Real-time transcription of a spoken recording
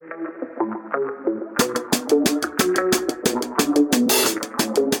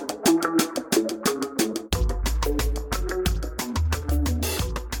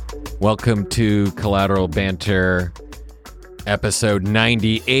Welcome to Collateral Banter, episode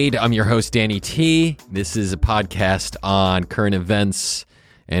 98. I'm your host, Danny T. This is a podcast on current events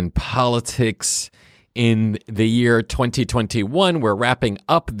and politics in the year 2021. We're wrapping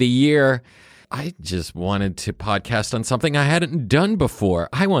up the year. I just wanted to podcast on something I hadn't done before.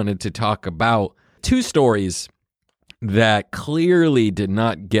 I wanted to talk about two stories that clearly did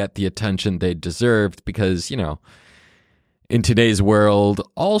not get the attention they deserved because, in today's world,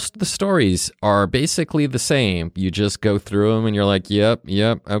 all the stories are basically the same. You just go through them and you're like, yep,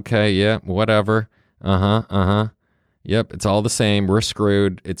 okay, yep, whatever. Yep, it's all the same. We're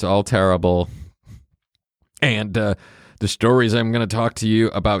screwed. It's all terrible. And the stories I'm going to talk to you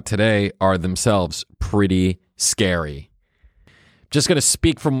about today are themselves pretty scary. Just going to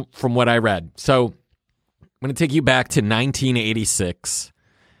speak from what I read. So I'm going to take you back to 1986.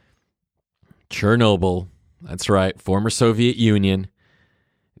 Chernobyl. That's right, former Soviet Union.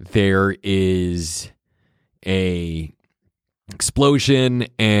 There is a explosion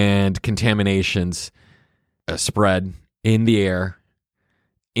and contaminations spread in the air.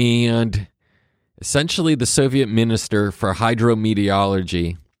 And essentially the Soviet minister for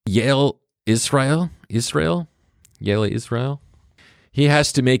hydrometeorology, Yale Israel, he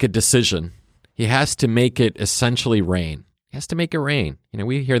has to make a decision. He has to make it essentially rain. He has to make it rain.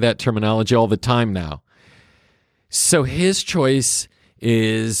 We hear that terminology all the time now. So his choice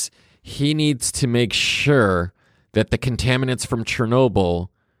is he needs to make sure that the contaminants from Chernobyl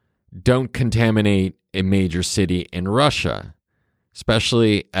don't contaminate a major city in Russia,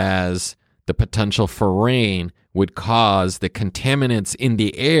 especially as the potential for rain would cause the contaminants in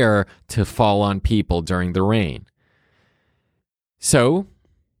the air to fall on people during the rain. So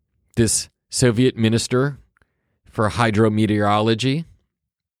this Soviet minister for hydrometeorology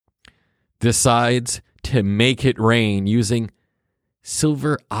decides to make it rain using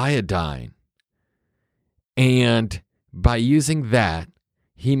silver iodine. And by using that,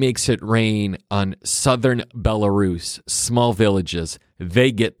 he makes it rain on southern Belarus, small villages.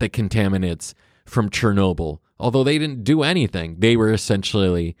 They get the contaminants from Chernobyl. Although they didn't do anything, they were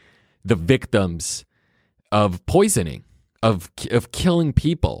essentially the victims of poisoning, of killing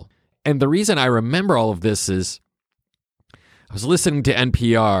people. And the reason I remember all of this is I was listening to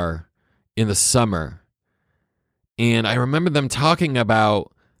NPR in the summer, and I remember them talking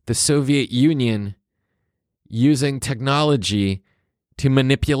about the Soviet Union using technology to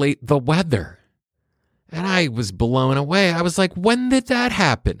manipulate the weather. And I was blown away. I was like, when did that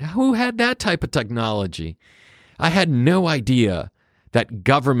happen? Who had that type of technology? I had no idea that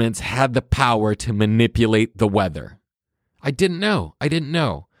governments had the power to manipulate the weather. I didn't know.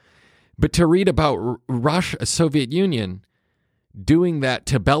 But to read about Russia, Soviet Union, doing that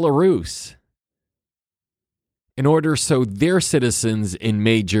to Belarus in order so their citizens in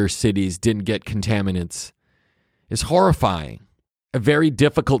major cities didn't get contaminants is horrifying. A very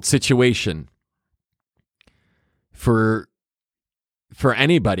difficult situation for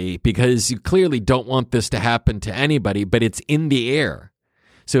anybody because you clearly don't want this to happen to anybody, but it's in the air.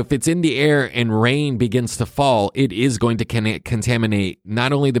 So if it's in the air and rain begins to fall, it is going to contaminate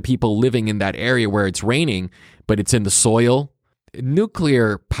not only the people living in that area where it's raining, but it's in the soil.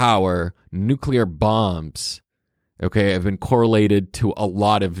 Nuclear power, nuclear bombs, have been correlated to a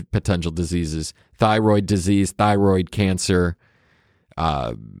lot of potential diseases. Thyroid disease, thyroid cancer,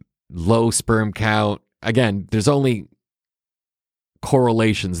 low sperm count. Again, there's only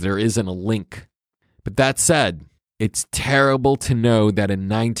correlations. There isn't a link. But that said, it's terrible to know that in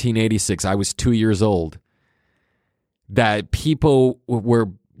 1986, I was 2 years old, that people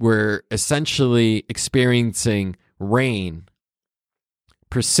were essentially experiencing rain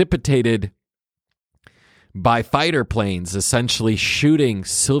precipitated by fighter planes, essentially shooting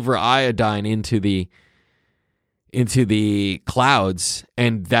silver iodine into the clouds,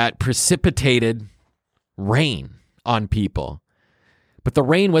 and that precipitated rain on people. But the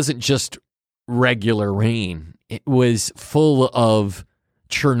rain wasn't just regular rain. It was full of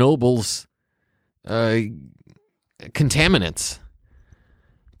Chernobyl's contaminants,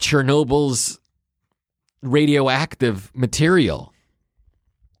 Chernobyl's radioactive material,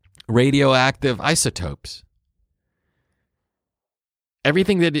 radioactive isotopes.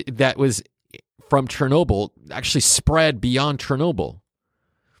 Everything that was from Chernobyl actually spread beyond Chernobyl.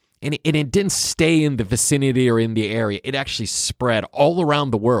 And it didn't stay in the vicinity or in the area. It actually spread all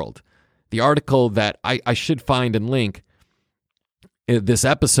around the world. The article that I should find and link this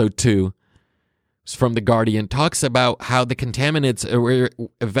episode to from The Guardian talks about how the contaminants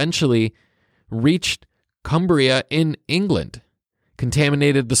eventually reached Cumbria in England,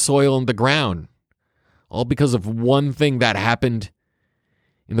 contaminated the soil and the ground, all because of one thing that happened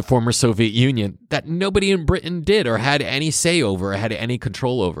in the former Soviet Union that nobody in Britain did or had any say over or had any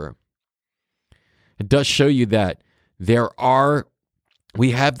control over. It does show you that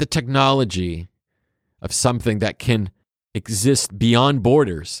we have the technology of something that can exist beyond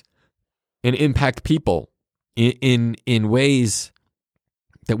borders and impact people in ways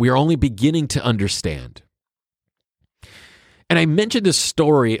that we are only beginning to understand. And I mentioned the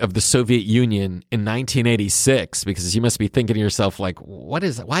story of the Soviet Union in 1986 because you must be thinking to yourself, like, why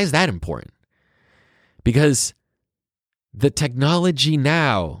is that important? Because the technology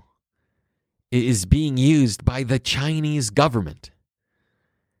now is being used by the Chinese government.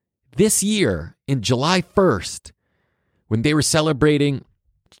 This year, in July 1st, when they were celebrating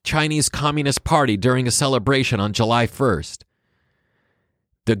Chinese Communist Party during a celebration on July 1st,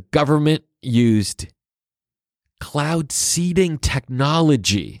 the government used cloud seeding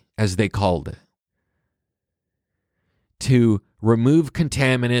technology, as they called it, to remove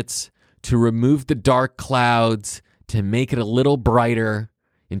contaminants, to remove the dark clouds, to make it a little brighter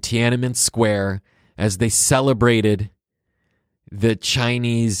in Tiananmen Square as they celebrated the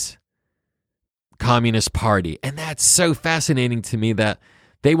Chinese Communist Party. And that's so fascinating to me that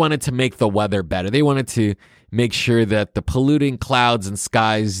they wanted to make the weather better. They wanted to make sure that the polluting clouds and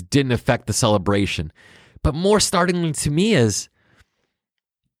skies didn't affect the celebration. But more startlingly to me is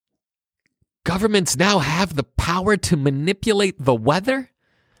governments now have the power to manipulate the weather.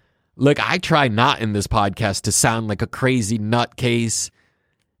 Look, I try not in this podcast to sound like a crazy nutcase,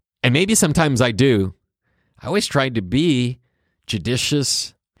 and maybe sometimes I do. I always tried to be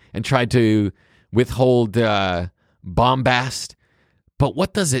judicious and tried to withhold bombast. But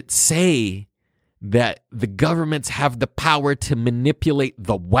what does it say that the governments have the power to manipulate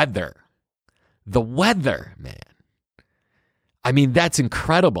the weather? The weather, man. I mean, that's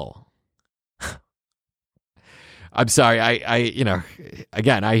incredible. I'm sorry.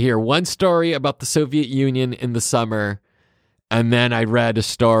 Again, I hear one story about the Soviet Union in the summer, and then I read a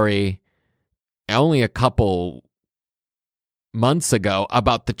story only a couple months ago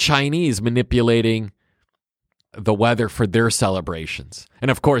about the Chinese manipulating the weather for their celebrations.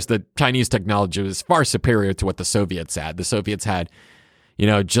 And of course, the Chinese technology was far superior to what the Soviets had. The Soviets had,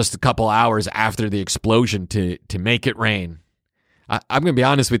 just a couple hours after the explosion to make it rain. I'm going to be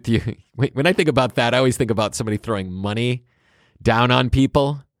honest with you. When I think about that, I always think about somebody throwing money down on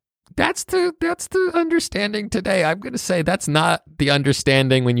people. That's the understanding today. I'm going to say that's not the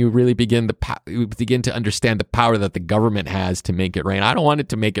understanding when you really begin to understand the power that the government has to make it rain. I don't want it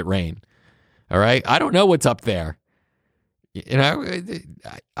to make it rain. All right? I don't know what's up there.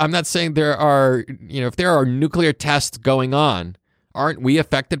 I'm not saying there are, if there are nuclear tests going on, aren't we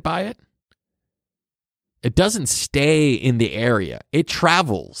affected by it? It doesn't stay in the area. It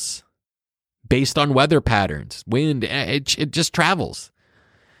travels based on weather patterns, wind. It just travels.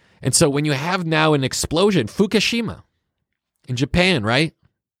 And so when you have now an explosion, Fukushima in Japan, right?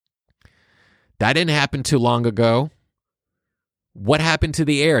 That didn't happen too long ago. What happened to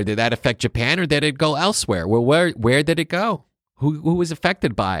the air? Did that affect Japan or did it go elsewhere? Well, where did it go? Who was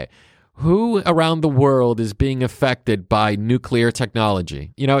affected by it? Who around the world is being affected by nuclear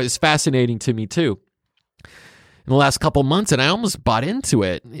technology? It's fascinating to me too. In the last couple months, and I almost bought into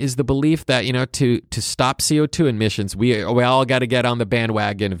it, is the belief that, to stop CO2 emissions, we all got to get on the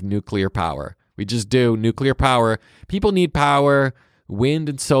bandwagon of nuclear power. We just do. Nuclear power. People need power. Wind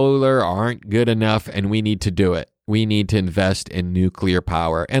and solar aren't good enough, and we need to do it. We need to invest in nuclear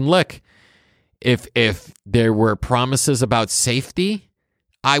power. And look, if there were promises about safety,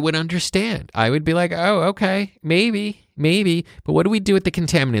 I would understand. I would be like, oh, okay, maybe. But what do we do with the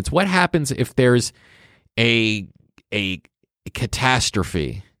contaminants? What happens if there's a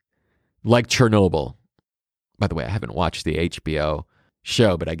catastrophe like Chernobyl? By the way, I haven't watched the HBO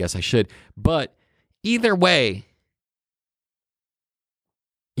show, but I guess I should. But either way,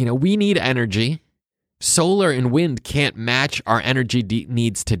 we need energy. Solar and wind can't match our energy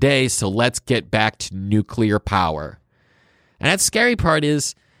needs today, so let's get back to nuclear power. And that scary part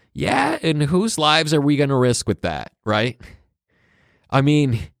is, and whose lives are we going to risk with that, right? I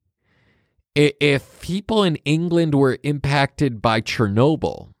mean, if people in England were impacted by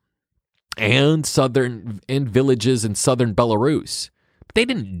Chernobyl and villages in southern Belarus, they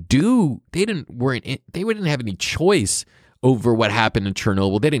didn't have any choice over what happened in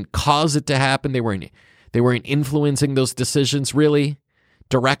Chernobyl. They didn't cause it to happen. They weren't influencing those decisions really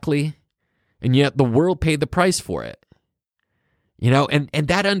directly, and yet the world paid the price for it. And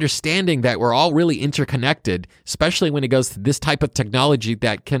that understanding that we're all really interconnected, especially when it goes to this type of technology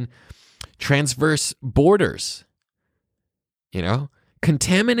that can transverse borders.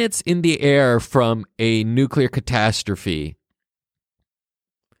 Contaminants in the air from a nuclear catastrophe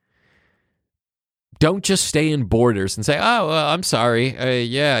Don't just stay in borders and say, oh, well, I'm sorry.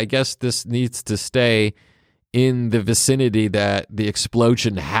 Yeah, I guess this needs to stay in the vicinity that the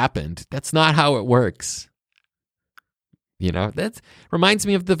explosion happened. That's not how it works. That reminds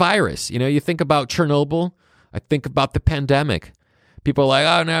me of the virus. You think about Chernobyl. I think about the pandemic. People are like,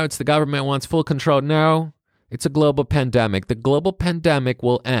 oh, no, it's the government wants full control. No, it's a global pandemic. The global pandemic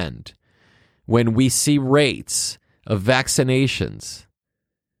will end when we see rates of vaccinations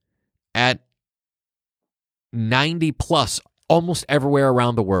at 90 plus almost everywhere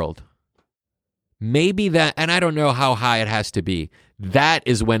around the world. Maybe that, and I don't know how high it has to be. That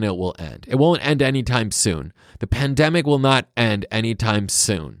is when it will end. It won't end anytime soon. The pandemic will not end anytime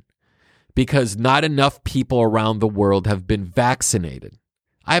soon because not enough people around the world have been vaccinated.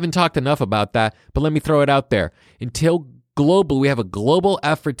 I haven't talked enough about that, but let me throw it out there. Until we have a global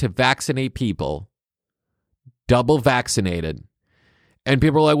effort to vaccinate people, double vaccinated, and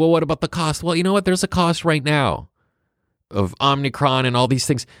people are like, well, what about the cost? Well, you know what? There's a cost right now of Omicron and all these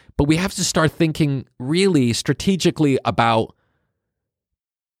things, but we have to start thinking really strategically about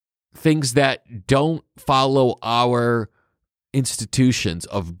things that don't follow our institutions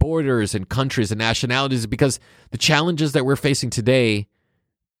of borders and countries and nationalities, because the challenges that we're facing today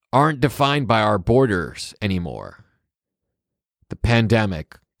aren't defined by our borders anymore. The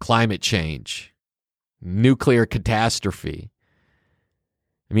pandemic, climate change, nuclear catastrophe.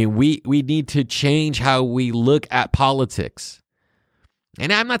 I mean, we need to change how we look at politics.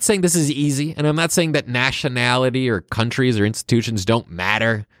 And I'm not saying this is easy, and I'm not saying that nationality or countries or institutions don't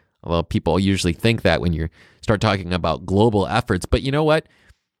matter. Well, people usually think that when you start talking about global efforts. But you know what?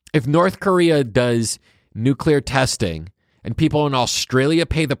 If North Korea does nuclear testing and people in Australia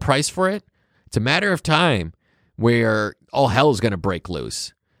pay the price for it, it's a matter of time where all hell is going to break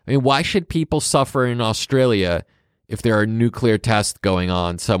loose. I mean, why should people suffer in Australia if there are nuclear tests going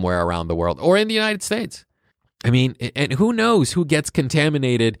on somewhere around the world or in the United States? I mean, and who knows who gets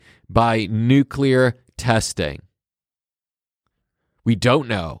contaminated by nuclear testing? We don't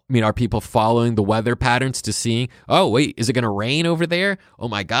know. I mean, are people following the weather patterns to see, oh, wait, is it going to rain over there? Oh,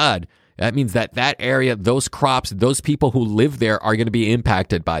 my God. That means that area, those crops, those people who live there are going to be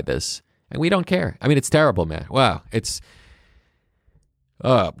impacted by this. And we don't care. I mean, it's terrible, man. Wow.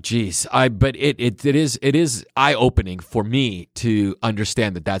 Oh, geez. But it is eye-opening for me to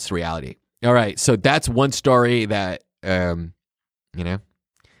understand that that's the reality. All right. So that's one story that, I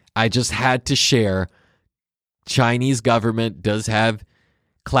just had to share. Chinese government does have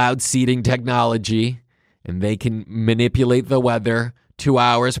cloud seeding technology, and they can manipulate the weather 2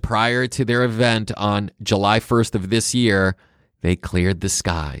 hours prior to their event on July 1st of this year. They cleared the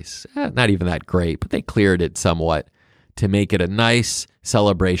skies. Not even that great, but they cleared it somewhat to make it a nice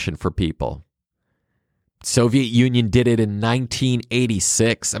celebration for people. Soviet Union did it in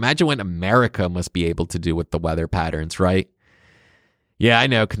 1986. Imagine what America must be able to do with the weather patterns, right? Yeah, I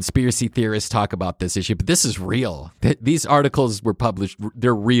know conspiracy theorists talk about this issue, but this is real. These articles were published.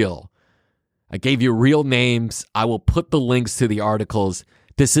 They're real. I gave you real names. I will put the links to the articles.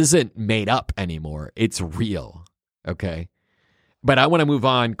 This isn't made up anymore. It's real. Okay. But I want to move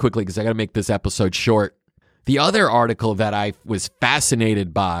on quickly because I got to make this episode short. The other article that I was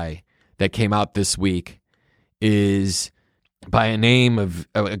fascinated by that came out this week is by a name of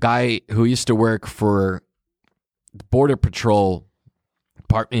a guy who used to work for Border Patrol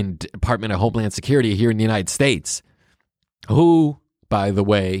Department of Homeland Security here in the United States, who, by the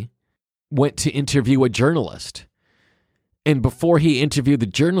way, went to interview a journalist. And before he interviewed the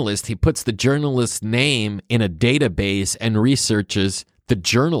journalist, he puts the journalist's name in a database and researches the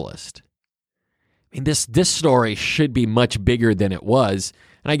journalist. I mean, this story should be much bigger than it was.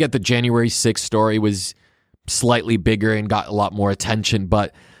 And I get the January 6th story was slightly bigger and got a lot more attention.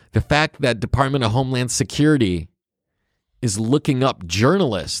 But the fact that Department of Homeland Security is looking up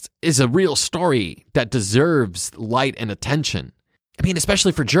journalists is a real story that deserves light and attention. I mean,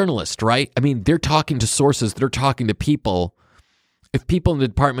 especially for journalists, right? I mean, they're talking to sources, they're talking to people. If people in the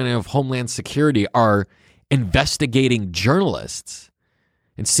Department of Homeland Security are investigating journalists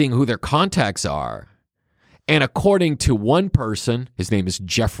and seeing who their contacts are, and according to one person, his name is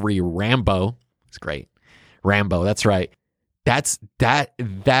Jeffrey Rambo. It's great. Rambo, that's right.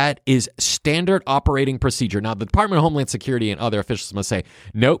 That is standard operating procedure. Now, the Department of Homeland Security and other officials must say,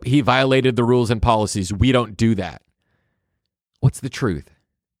 nope, he violated the rules and policies. We don't do that. What's the truth?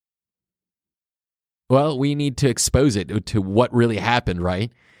 Well, we need to expose it to what really happened,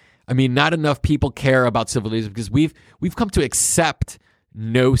 right? I mean, not enough people care about civil liberties because we've come to accept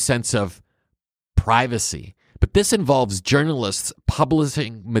no sense of privacy. But this involves journalists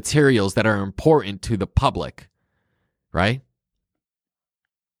publishing materials that are important to the public, right?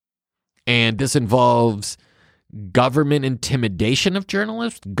 And this involves government intimidation of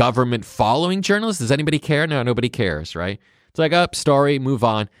journalists, government following journalists. Does anybody care? No, nobody cares, right? It's like, up, story, move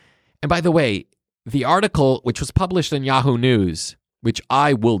on. And by the way, the article, which was published in Yahoo News, which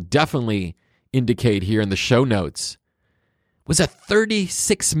I will definitely indicate here in the show notes, was a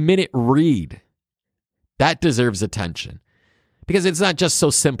 36-minute read. That deserves attention. Because it's not just so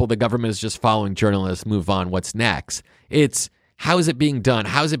simple the government is just following journalists, move on, what's next? It's how is it being done?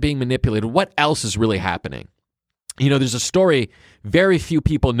 How is it being manipulated? What else is really happening? You know, there's a story very few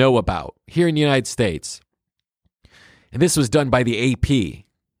people know about here in the United States. And this was done by the AP.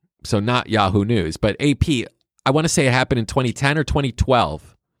 So not Yahoo News, but AP. I want to say it happened in 2010 or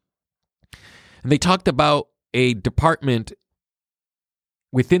 2012. And they talked about a department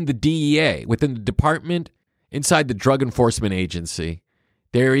within the DEA, within the department inside the Drug Enforcement Agency.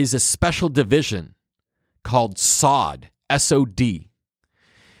 There is a special division called SOD, S-O-D.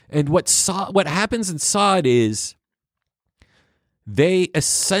 And what happens in SOD is they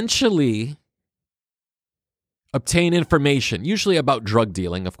essentially obtain information, usually about drug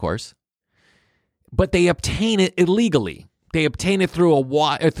dealing, of course, but they obtain it illegally. They obtain it through a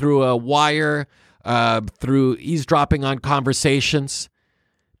wire, through eavesdropping on conversations,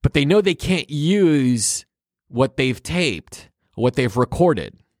 but they know they can't use what they've taped, what they've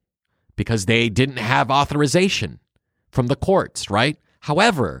recorded, because they didn't have authorization from the courts, right?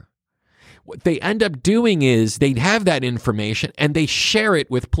 However, what they end up doing is they have that information and they share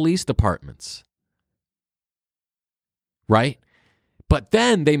it with police departments, right? But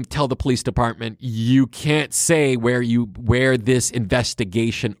then they tell the police department, you can't say where this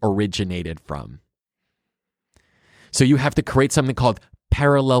investigation originated from. So you have to create something called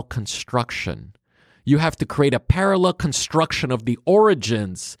parallel construction. You have to create a parallel construction of the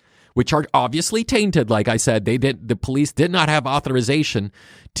origins, which are obviously tainted. Like I said, the police did not have authorization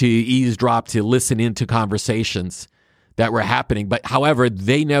to eavesdrop, to listen into conversations that were happening. But however,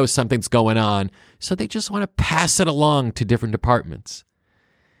 they know something's going on, so they just want to pass it along to different departments.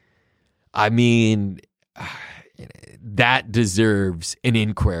 I mean, that deserves an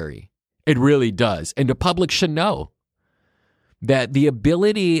inquiry. It really does. And the public should know that the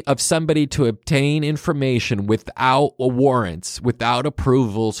ability of somebody to obtain information without warrants, without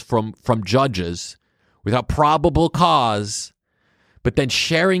approvals from judges, without probable cause, but then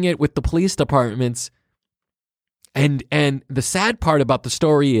sharing it with the police departments. And the sad part about the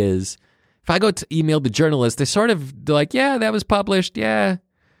story is, if I go to email the journalist, they're like, yeah, that was published. Yeah,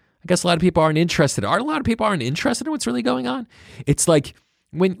 I guess a lot of people aren't interested. A lot of people aren't interested in what's really going on. It's like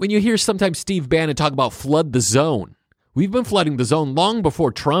when you hear sometimes Steve Bannon talk about flood the zone. We've been flooding the zone long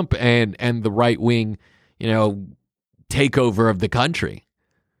before Trump and the right-wing, takeover of the country.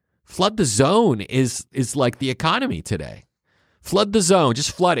 Flood the zone is like the economy today. Flood the zone.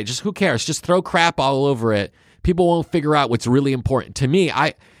 Just flood it. Just who cares? Just throw crap all over it. People won't figure out what's really important. To me,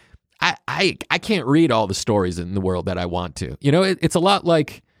 I can't read all the stories in the world that I want to. It's a lot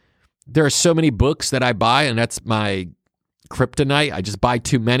like there are so many books that I buy, and that's my kryptonite. I just buy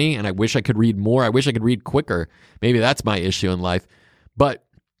too many, and I wish I could read more. I wish I could read quicker. Maybe that's my issue in life. But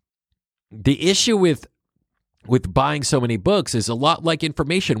the issue with buying so many books is a lot like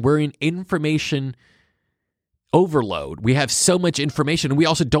information. We're in information overload. We have so much information, and we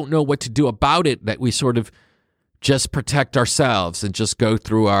also don't know what to do about it, that we sort of just protect ourselves and just go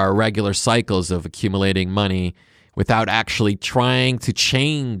through our regular cycles of accumulating money without actually trying to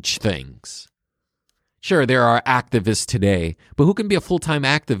change things. Sure, there are activists today, but who can be a full-time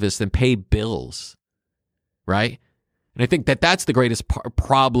activist and pay bills, right? And I think that's the greatest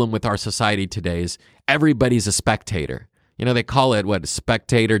problem with our society today is everybody's a spectator. They call it,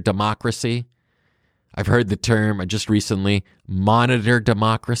 spectator democracy? I've heard the term just recently, monitor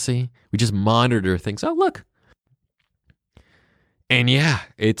democracy. We just monitor things. Oh, look. And yeah,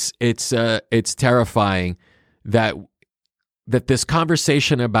 it's terrifying that this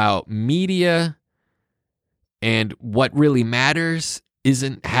conversation about media and what really matters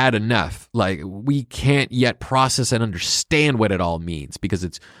isn't had enough. Like, we can't yet process and understand what it all means because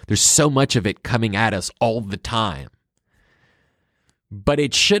there's so much of it coming at us all the time. But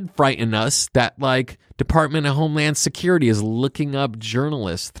it should frighten us that, Department of Homeland Security is looking up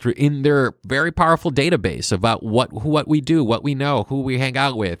journalists in their very powerful database about what we do, what we know, who we hang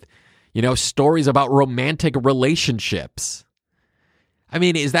out with. Stories about romantic relationships. I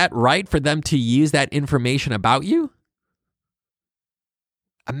mean, is that right for them to use that information about you?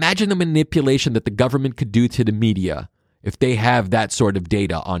 Imagine the manipulation that the government could do to the media if they have that sort of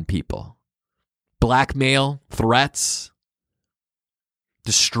data on people. Blackmail, threats,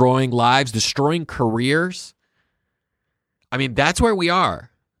 destroying lives, destroying careers. I mean, that's where we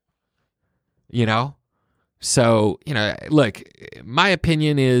are. you know? So, look, my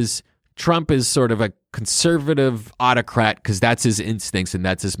opinion is Trump is sort of a conservative autocrat because that's his instincts and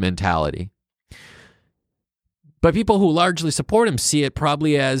that's his mentality. But people who largely support him see it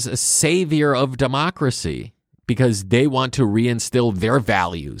probably as a savior of democracy because they want to reinstill their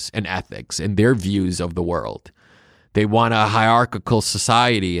values and ethics and their views of the world. They want a hierarchical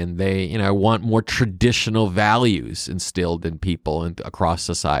society and they, want more traditional values instilled in people and across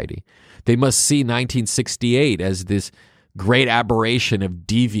society. They must see 1968 as this great aberration of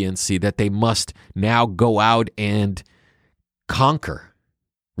deviancy that they must now go out and conquer,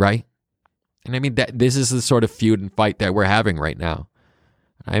 right? And I mean, this is the sort of feud and fight that we're having right now.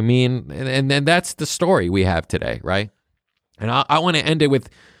 I mean, and that's the story we have today, right? And I want to end it with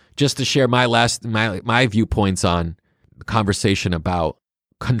just to share my viewpoints on the conversation about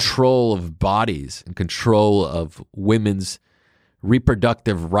control of bodies and control of women's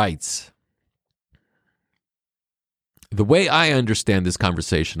reproductive rights. The way I understand this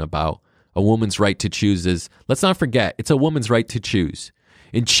conversation about a woman's right to choose is, let's not forget, it's a woman's right to choose.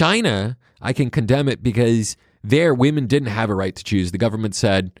 In China, I can condemn it because there women didn't have a right to choose. The government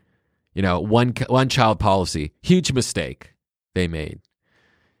said, one child policy, huge mistake they made.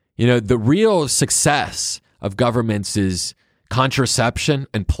 The real success of governments is contraception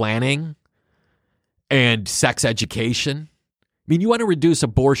and planning and sex education. I mean, you want to reduce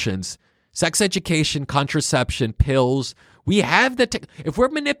abortions, sex education, contraception, pills. We have if we're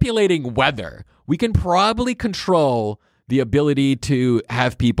manipulating weather, we can probably control the ability to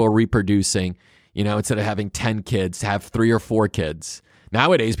have people reproducing, instead of having 10 kids, have 3 or 4 kids.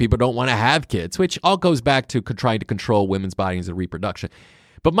 Nowadays, people don't want to have kids, which all goes back to trying to control women's bodies and reproduction.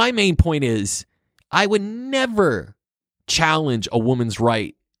 But my main point is, I would never challenge a woman's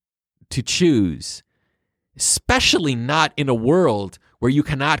right to choose, especially not in a world where you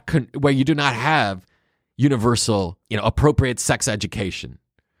do not have universal, appropriate sex education,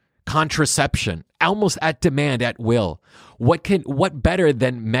 contraception, almost at demand, at will. What better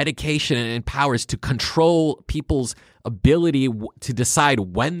than medication and powers to control people's ability to decide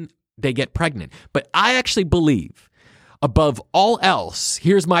when they get pregnant? But I actually believe, above all else,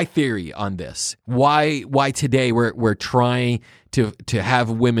 here's my theory on this. Why today we're trying to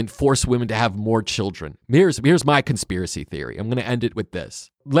force women to have more children. Here's my conspiracy theory. I'm going to end it with this.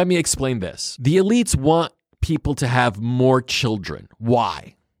 Let me explain this. The elites want people to have more children.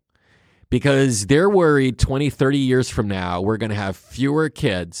 Why? Because they're worried 20, 30 years from now, we're going to have fewer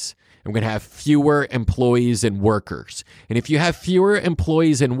kids and we're going to have fewer employees and workers. And if you have fewer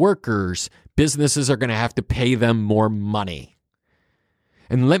employees and workers, businesses are going to have to pay them more money.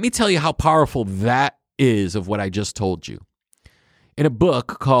 And let me tell you how powerful that is of what I just told you. In a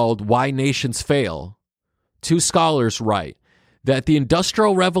book called Why Nations Fail, 2 scholars write that the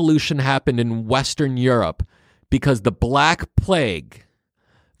Industrial Revolution happened in Western Europe because the Black Plague,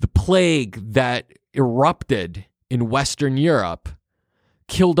 the plague that erupted in Western Europe,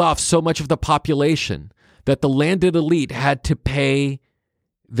 killed off so much of the population that the landed elite had to pay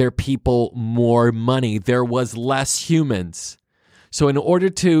their people more money. There was less humans. So in order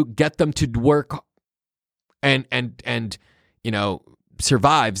to get them to work and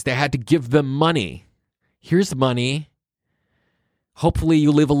survive, they had to give them money. Here's money. Hopefully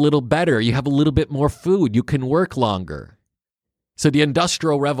you live a little better. You have a little bit more food. You can work longer. So the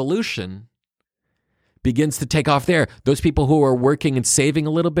Industrial Revolution begins to take off there. Those people who are working and saving a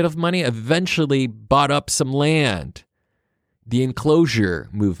little bit of money eventually bought up some land. The enclosure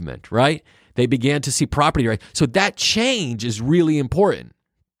movement, right? They began to see property rights. So that change is really important.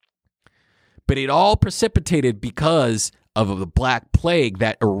 But it all precipitated because of the Black Plague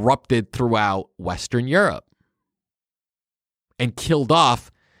that erupted throughout Western Europe and killed off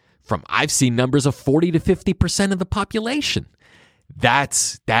I've seen numbers of 40 to 50% of the population.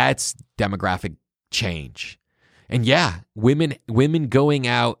 That's demographic change. And yeah, women going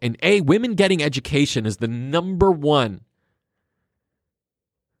out and women getting education is the number one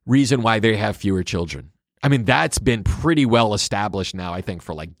reason why they have fewer children. I mean, that's been pretty well established now, I think,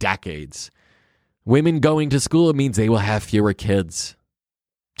 for like decades. Women going to school means they will have fewer kids.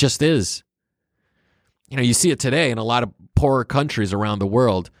 Just is. You see it today in a lot of poorer countries around the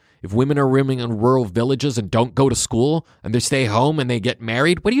world. If women are living in rural villages and don't go to school and they stay home and they get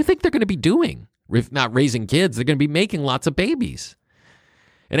married, what do you think they're going to be doing? If not raising kids, they're going to be making lots of babies.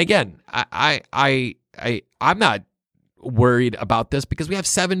 And again, I'm not worried about this because we have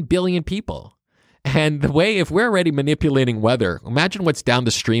 7 billion people. And if we're already manipulating weather, imagine what's down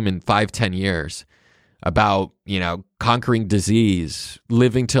the stream in 5-10 years about, conquering disease,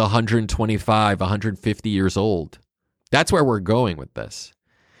 living to 125, 150 years old. That's where we're going with this.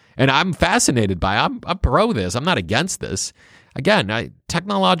 And I'm fascinated by it. I'm pro this. I'm not against this. Again,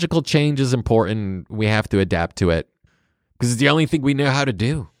 technological change is important. We have to adapt to it because it's the only thing we know how to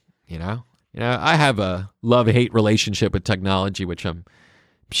do, you know? I have a love-hate relationship with technology, which I'm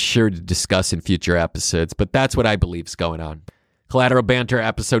sure to discuss in future episodes, but that's what I believe is going on. Collateral Banter,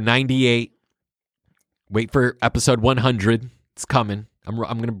 episode 98. Wait for episode 100. It's coming. I'm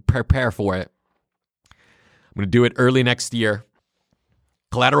going to prepare for it. I'm going to do it early next year.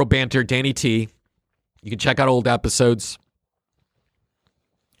 Collateral Banter, Danny T. You can check out old episodes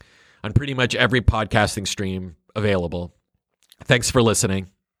on pretty much every podcasting stream available. Thanks for listening.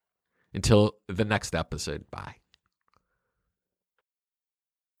 Until the next episode. Bye.